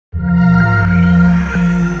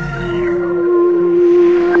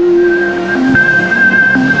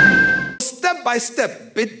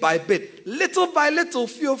step, bit by bit, little by little,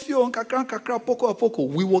 few, kakra, kakra, poko,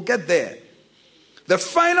 we will get there. The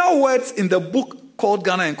final words in the book called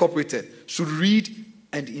Ghana Incorporated should read,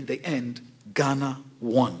 and in the end, Ghana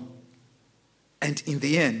won. And in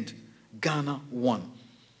the end, Ghana won.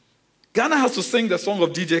 Ghana has to sing the song of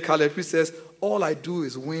DJ Khaled, which says, all I do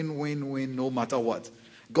is win, win, win, no matter what.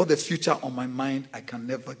 Got the future on my mind, I can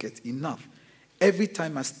never get enough. Every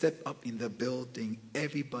time I step up in the building,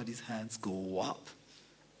 everybody's hands go up.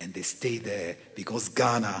 And they stay there because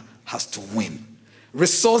Ghana has to win.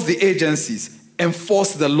 Resource the agencies,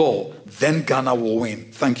 enforce the law, then Ghana will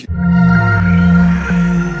win. Thank you.